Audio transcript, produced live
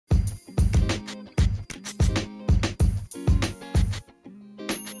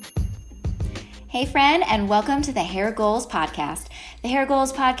Hey, friend, and welcome to the Hair Goals Podcast. The Hair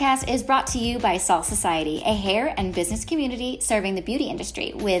Goals Podcast is brought to you by Salt Society, a hair and business community serving the beauty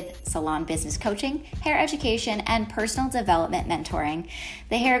industry with salon business coaching, hair education, and personal development mentoring.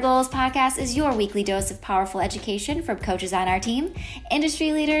 The Hair Goals Podcast is your weekly dose of powerful education from coaches on our team,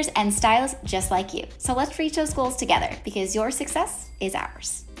 industry leaders, and stylists just like you. So let's reach those goals together because your success is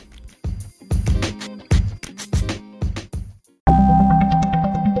ours.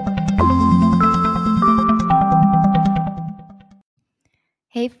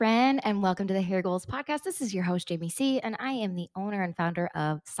 Hey, friend, and welcome to the Hair Goals Podcast. This is your host, Jamie C., and I am the owner and founder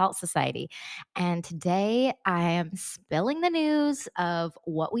of Salt Society. And today I am spilling the news of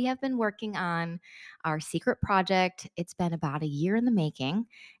what we have been working on, our secret project. It's been about a year in the making,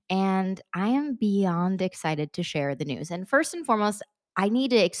 and I am beyond excited to share the news. And first and foremost, I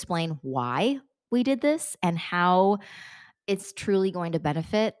need to explain why we did this and how it's truly going to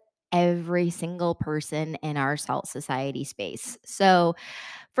benefit every single person in our Salt Society space. So,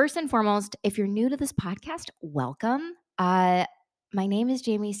 first and foremost, if you're new to this podcast, welcome. My name is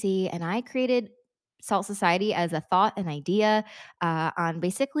Jamie C., and I created Salt Society as a thought and idea on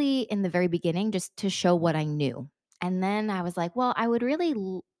basically in the very beginning just to show what I knew. And then I was like, well, I would really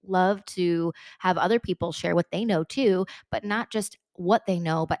love to have other people share what they know too, but not just what they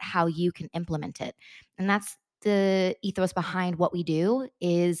know, but how you can implement it. And that's the ethos behind what we do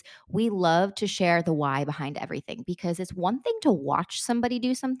is we love to share the why behind everything because it's one thing to watch somebody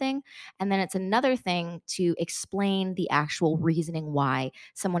do something and then it's another thing to explain the actual reasoning why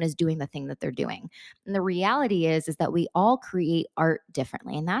someone is doing the thing that they're doing. And the reality is that we all create art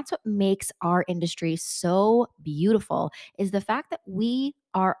differently, and that's what makes our industry so beautiful is the fact that we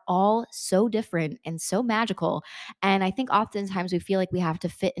are all so different and so magical. And I think oftentimes we feel like we have to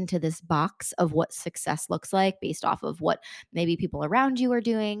fit into this box of what success looks like based off of what maybe people around you are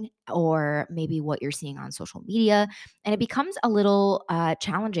doing or maybe what you're seeing on social media. And it becomes a little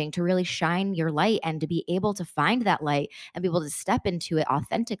challenging to really shine your light and to be able to find that light and be able to step into it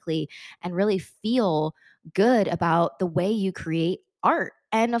authentically and really feel good about the way you create art.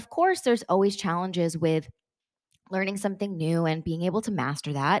 And of course, there's always challenges with learning something new and being able to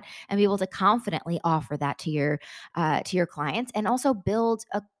master that and be able to confidently offer that to your clients and also build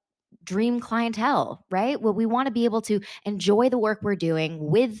a dream clientele, right? Well, we want to be able to enjoy the work we're doing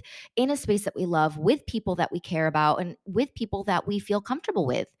with in a space that we love, with people that we care about, and with people that we feel comfortable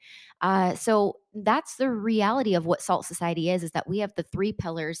with. So that's the reality of what Salt Society is that we have the three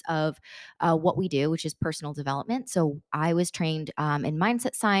pillars of what we do, which is personal development. So I was trained in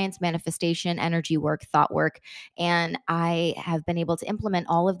mindset science, manifestation, energy work, thought work, and I have been able to implement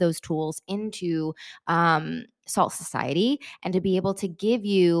all of those tools into Salt Society and to be able to give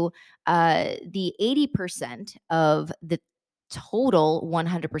you the 80% of the total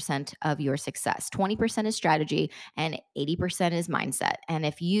 100% of your success. 20% is strategy and 80% is mindset. And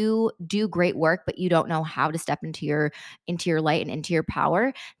if you do great work but you don't know how to step into your light and into your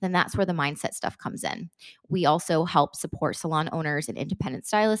power, then that's where the mindset stuff comes in. We also help support salon owners and independent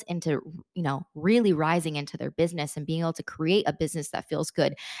stylists into, really rising into their business and being able to create a business that feels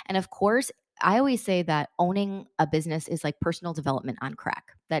good. And of course, I always say that owning a business is like personal development on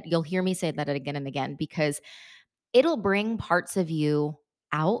crack. That you'll hear me say that again and again because it'll bring parts of you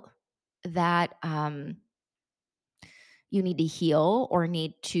out that you need to heal or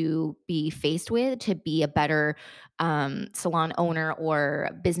need to be faced with to be a better salon owner or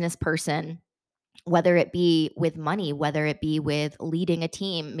business person, whether it be with money, whether it be with leading a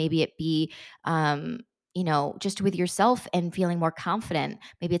team, maybe it be just with yourself and feeling more confident.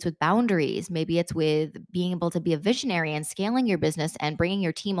 Maybe it's with boundaries. Maybe it's with being able to be a visionary and scaling your business and bringing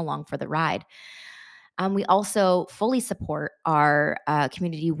your team along for the ride. We also fully support our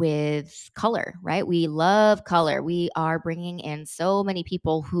community with color, right? We love color. We are bringing in so many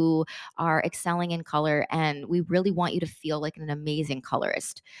people who are excelling in color, and we really want you to feel like an amazing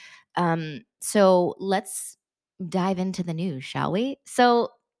colorist. So let's dive into the news, shall we?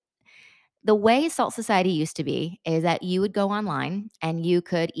 So the way Salt Society used to be is that you would go online and you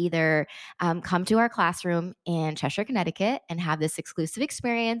could either come to our classroom in Cheshire, Connecticut, and have this exclusive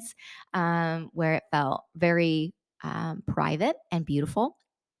experience where it felt very private and beautiful,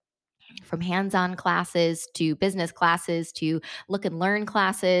 from hands-on classes to business classes to look and learn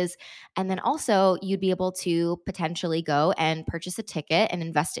classes. And then also you'd be able to potentially go and purchase a ticket and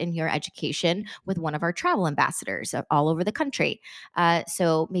invest in your education with one of our travel ambassadors all over the country.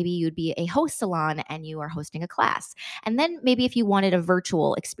 So maybe you'd be a host salon and you are hosting a class. And then maybe if you wanted a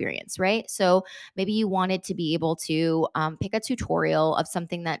virtual experience, right? So maybe you wanted to be able to pick a tutorial of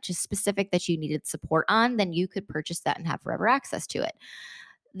something that just specific that you needed support on, then you could purchase that and have forever access to it.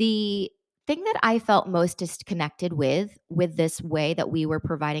 The thing that I felt most disconnected with this way that we were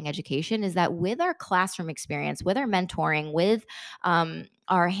providing education is that with our classroom experience, with our mentoring, with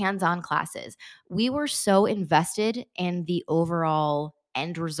our hands-on classes, we were so invested in the overall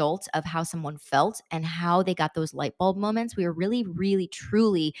end result of how someone felt and how they got those light bulb moments. We were really, really,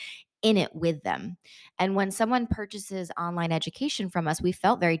 truly in it with them. And when someone purchases online education from us, we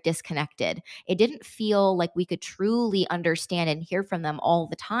felt very disconnected. It didn't feel like we could truly understand and hear from them all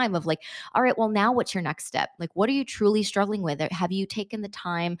the time of like, all right, well, now what's your next step? Like, what are you truly struggling with? Have you taken the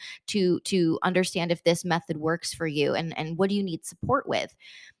time to understand if this method works for you, and what do you need support with?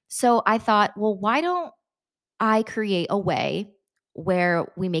 So I thought, well, why don't I create a way where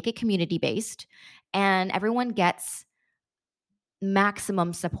we make it community based and everyone gets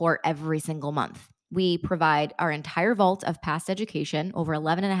maximum support every single month. We provide our entire vault of past education, over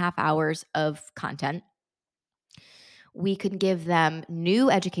 11 and a half hours of content. We can give them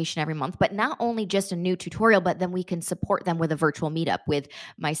new education every month, but not only just a new tutorial, but then we can support them with a virtual meetup with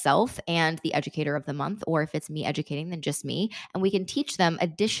myself and the educator of the month, or if it's me educating, then just me. And we can teach them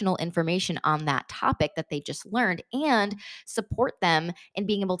additional information on that topic that they just learned and support them in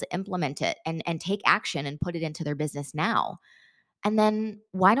being able to implement it and take action and put it into their business now. And then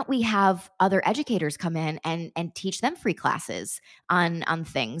why don't we have other educators come in and teach them free classes on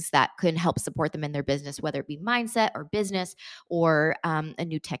things that could help support them in their business, whether it be mindset or business or a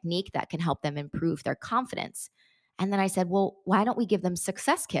new technique that can help them improve their confidence. And then I said, well, why don't we give them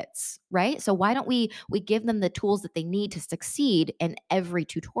success kits, right? So why don't we give them the tools that they need to succeed in every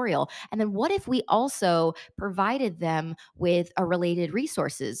tutorial? And then what if we also provided them with a related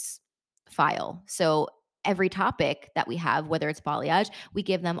resources file? So every topic that we have, whether it's balayage, we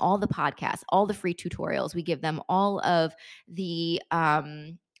give them all the podcasts, all the free tutorials. We give them all of the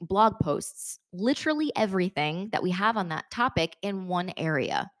blog posts, literally everything that we have on that topic in one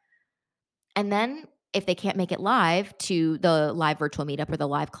area. And then if they can't make it live to the live virtual meetup or the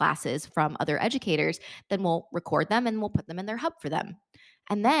live classes from other educators, then we'll record them and we'll put them in their hub for them.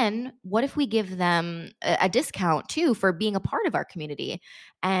 And then what if we give them a discount too for being a part of our community?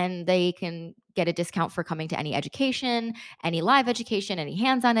 And they can get a discount for coming to any education, any live education, any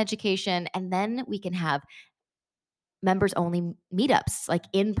hands on education. And then we can have members only meetups like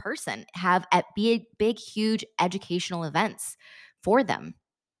in person, have at big, huge educational events for them.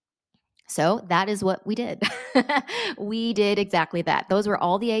 So that is what we did. We did exactly that. Those were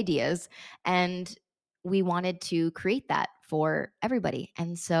all the ideas. And we wanted to create that for everybody.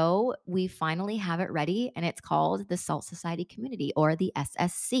 And so we finally have it ready, and it's called the Salt Society Community, or the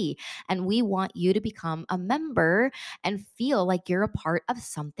SSC. And we want you to become a member and feel like you're a part of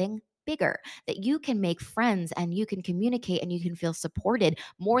something bigger, that you can make friends and you can communicate and you can feel supported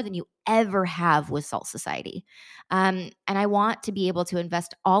more than you ever have with Salt Society. And I want to be able to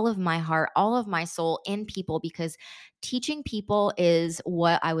invest all of my heart, all of my soul in people, because teaching people is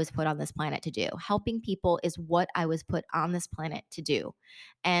what I was put on this planet to do. Helping people is what I was put on this planet to do.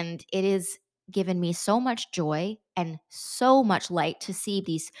 And it is given me so much joy and so much light to see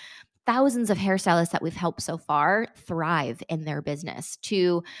these thousands of hairstylists that we've helped so far thrive in their business,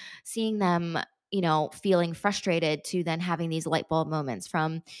 to seeing them, feeling frustrated, to then having these light bulb moments,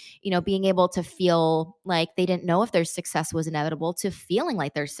 from, being able to feel like they didn't know if their success was inevitable, to feeling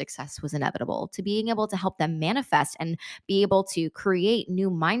like their success was inevitable, to being able to help them manifest and be able to create new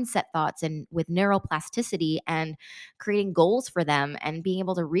mindset thoughts and with neuroplasticity and creating goals for them and being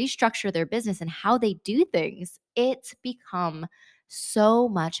able to restructure their business and how they do things. It's become so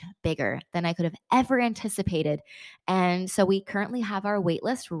much bigger than I could have ever anticipated. And so we currently have our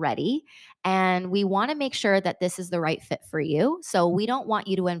waitlist ready, and we want to make sure that this is the right fit for you. So we don't want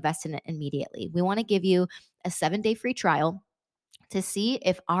you to invest in it immediately. We want to give you a 7-day free trial to see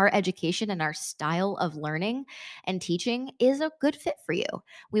if our education and our style of learning and teaching is a good fit for you.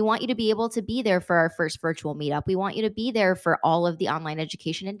 We want you to be able to be there for our first virtual meetup. We want you to be there for all of the online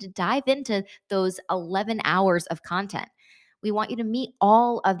education and to dive into those 11 hours of content. We want you to meet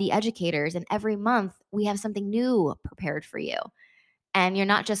all of the educators, and every month we have something new prepared for you. And you're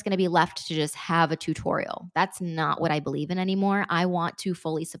not just going to be left to just have a tutorial. That's not what I believe in anymore. I want to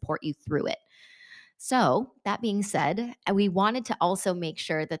fully support you through it. So, that being said, we wanted to also make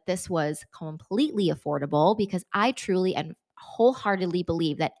sure that this was completely affordable, because I truly and wholeheartedly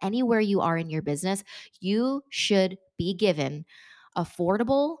believe that anywhere you are in your business, you should be given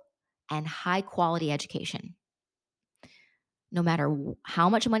affordable and high quality education. No matter how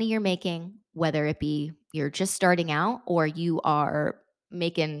much money you're making, whether it be you're just starting out or you are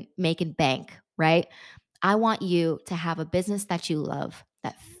making bank, right? I want you to have a business that you love,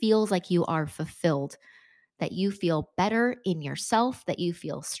 that feels like you are fulfilled, that you feel better in yourself, that you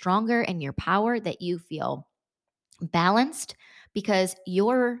feel stronger in your power, that you feel balanced, because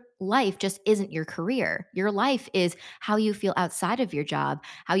your life just isn't your career. Your life is how you feel outside of your job,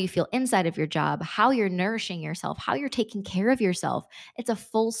 how you feel inside of your job, how you're nourishing yourself, how you're taking care of yourself. It's a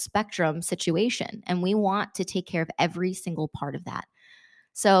full spectrum situation, and we want to take care of every single part of that.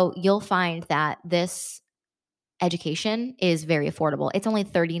 So you'll find that this education is very affordable. It's only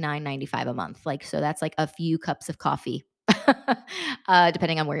 $39.95 a month. Like, so that's like a few cups of coffee.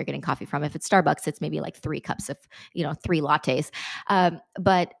 Depending on where you're getting coffee from. If it's Starbucks, it's maybe like 3 cups of, 3 lattes.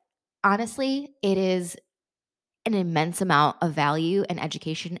 But honestly, it is an immense amount of value and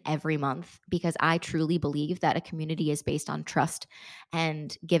education every month, because I truly believe that a community is based on trust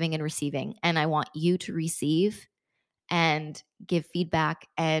and giving and receiving. And I want you to receive and give feedback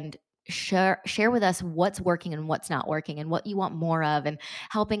and share with us what's working and what's not working and what you want more of, and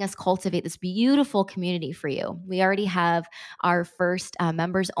helping us cultivate this beautiful community for you. We already have our first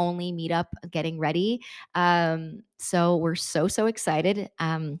members only meetup getting ready. So we're so excited.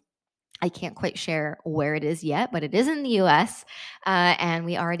 I can't quite share where it is yet, but it is in the US. And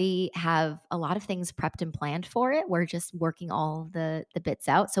we already have a lot of things prepped and planned for it. We're just working all the bits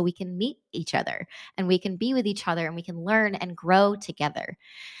out so we can meet each other and we can be with each other and we can learn and grow together.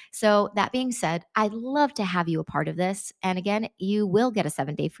 So, that being said, I'd love to have you a part of this. And again, you will get a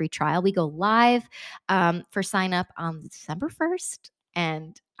 7-day free trial. We go live for sign up on December 1st.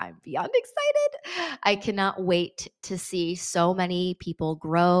 And I'm beyond excited. I cannot wait to see so many people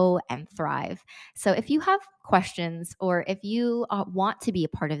grow and thrive. So, if you have questions, or if you want to be a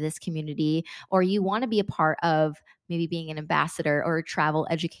part of this community, or you want to be a part of maybe being an ambassador or a travel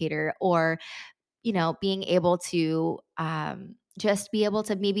educator, or being able to just be able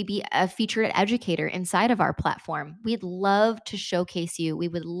to maybe be a featured educator inside of our platform. We'd love to showcase you. We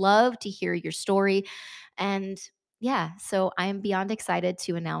would love to hear your story. And yeah, so I am beyond excited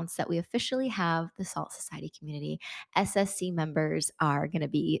to announce that we officially have the Salt Society community. SSC members are going to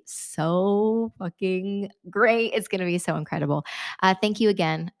be so fucking great. It's going to be so incredible. Thank you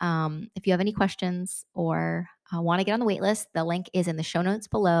again. If you have any questions or want to get on the wait list, the link is in the show notes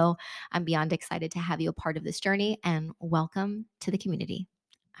below. I'm beyond excited to have you a part of this journey, and welcome to the community.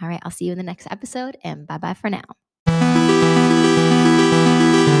 All right, I'll see you in the next episode, and bye bye for now.